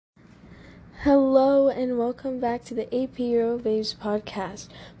Hello and welcome back to the AP Euro Babes podcast.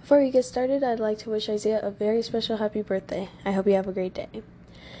 Before we get started, I'd like to wish Isaiah a very special happy birthday. I hope you have a great day.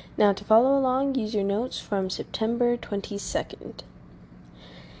 Now, to follow along, use your notes from September 22nd.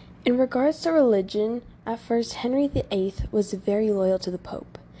 In regards to religion, at first Henry VIII was very loyal to the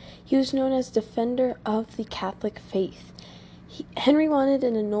Pope. He was known as defender of the Catholic faith. Henry wanted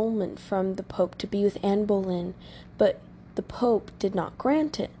an annulment from the Pope to be with Anne Boleyn, but the Pope did not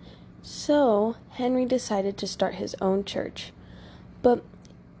grant it. So, Henry decided to start his own church. But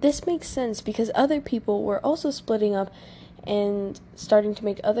this makes sense because other people were also splitting up and starting to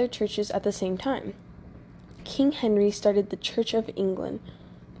make other churches at the same time. King Henry started the Church of England.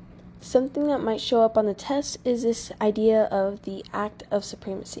 Something that might show up on the test is this idea of the act of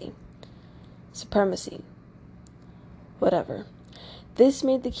supremacy. Whatever. This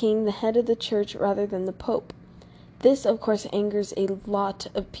made the king the head of the church rather than the Pope. This, of course, angers a lot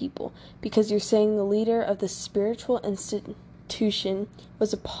of people because you're saying the leader of the spiritual institution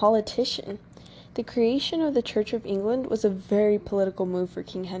was a politician. The creation of the Church of England was a very political move for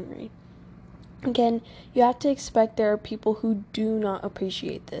King Henry. Again, you have to expect there are people who do not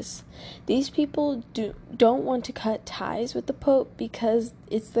appreciate this. These people don't want to cut ties with the Pope because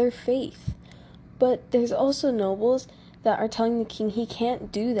it's their faith. But there's also nobles that are telling the king he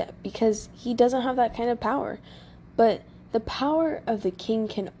can't do that because he doesn't have that kind of power. But the power of the king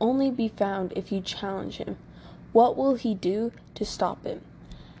can only be found if you challenge him. What will he do to stop him?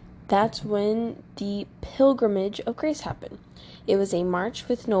 That's when the Pilgrimage of Grace happened. It was a march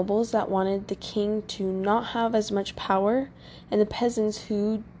with nobles that wanted the king to not have as much power and the peasants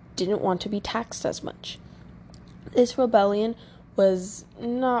who didn't want to be taxed as much. This rebellion was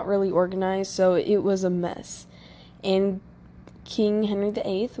not really organized, so it was a mess. And King Henry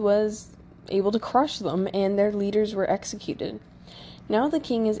VIII was able to crush them, and their leaders were executed. Now the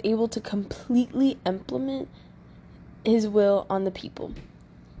king is able to completely implement his will on the people.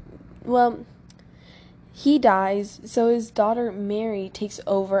 Well, he dies, so his daughter Mary takes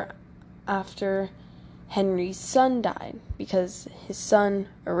over after Henry's son died, because his son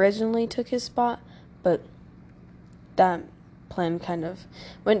originally took his spot, but that plan kind of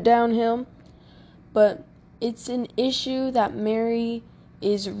went downhill. But it's an issue that Mary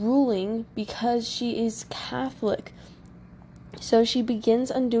is ruling because she is Catholic. So she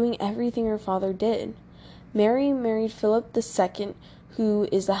begins undoing everything her father did. Mary married Philip II, who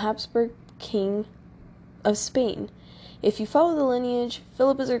is the Habsburg king of Spain. If you follow the lineage,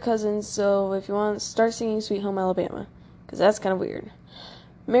 Philip is her cousin, so if you want, start singing Sweet Home Alabama, because that's kind of weird.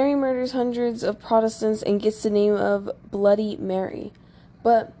 Mary murders hundreds of Protestants and gets the name of Bloody Mary.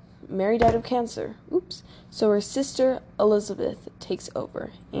 But Mary died of cancer. Oops. So her sister Elizabeth takes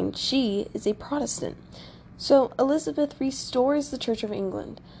over, and she is a Protestant. So Elizabeth restores the Church of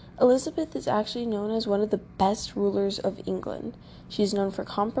England. Elizabeth is actually known as one of the best rulers of England. She is known for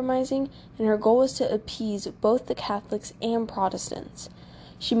compromising, and her goal was to appease both the Catholics and Protestants.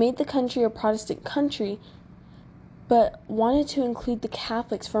 She made the country a Protestant country, but wanted to include the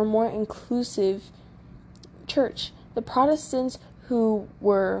Catholics for a more inclusive church. The Protestants, who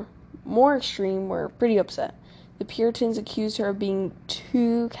were more extreme, were pretty upset. The Puritans accused her of being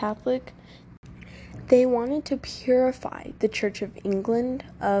too Catholic. They wanted to purify the Church of England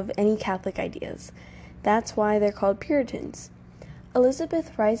of any Catholic ideas. That's why they're called Puritans.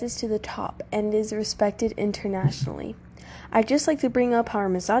 Elizabeth rises to the top and is respected internationally. I'd just like to bring up how her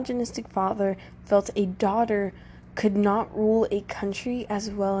misogynistic father felt a daughter could not rule a country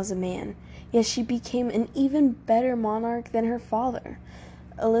as well as a man. Yet she became an even better monarch than her father.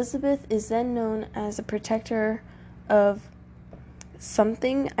 Elizabeth is then known as a protector of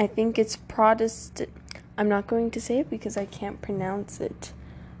something. I think it's Protestant. I'm not going to say it because I can't pronounce it.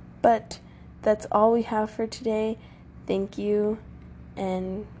 But that's all we have for today. Thank you,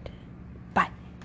 and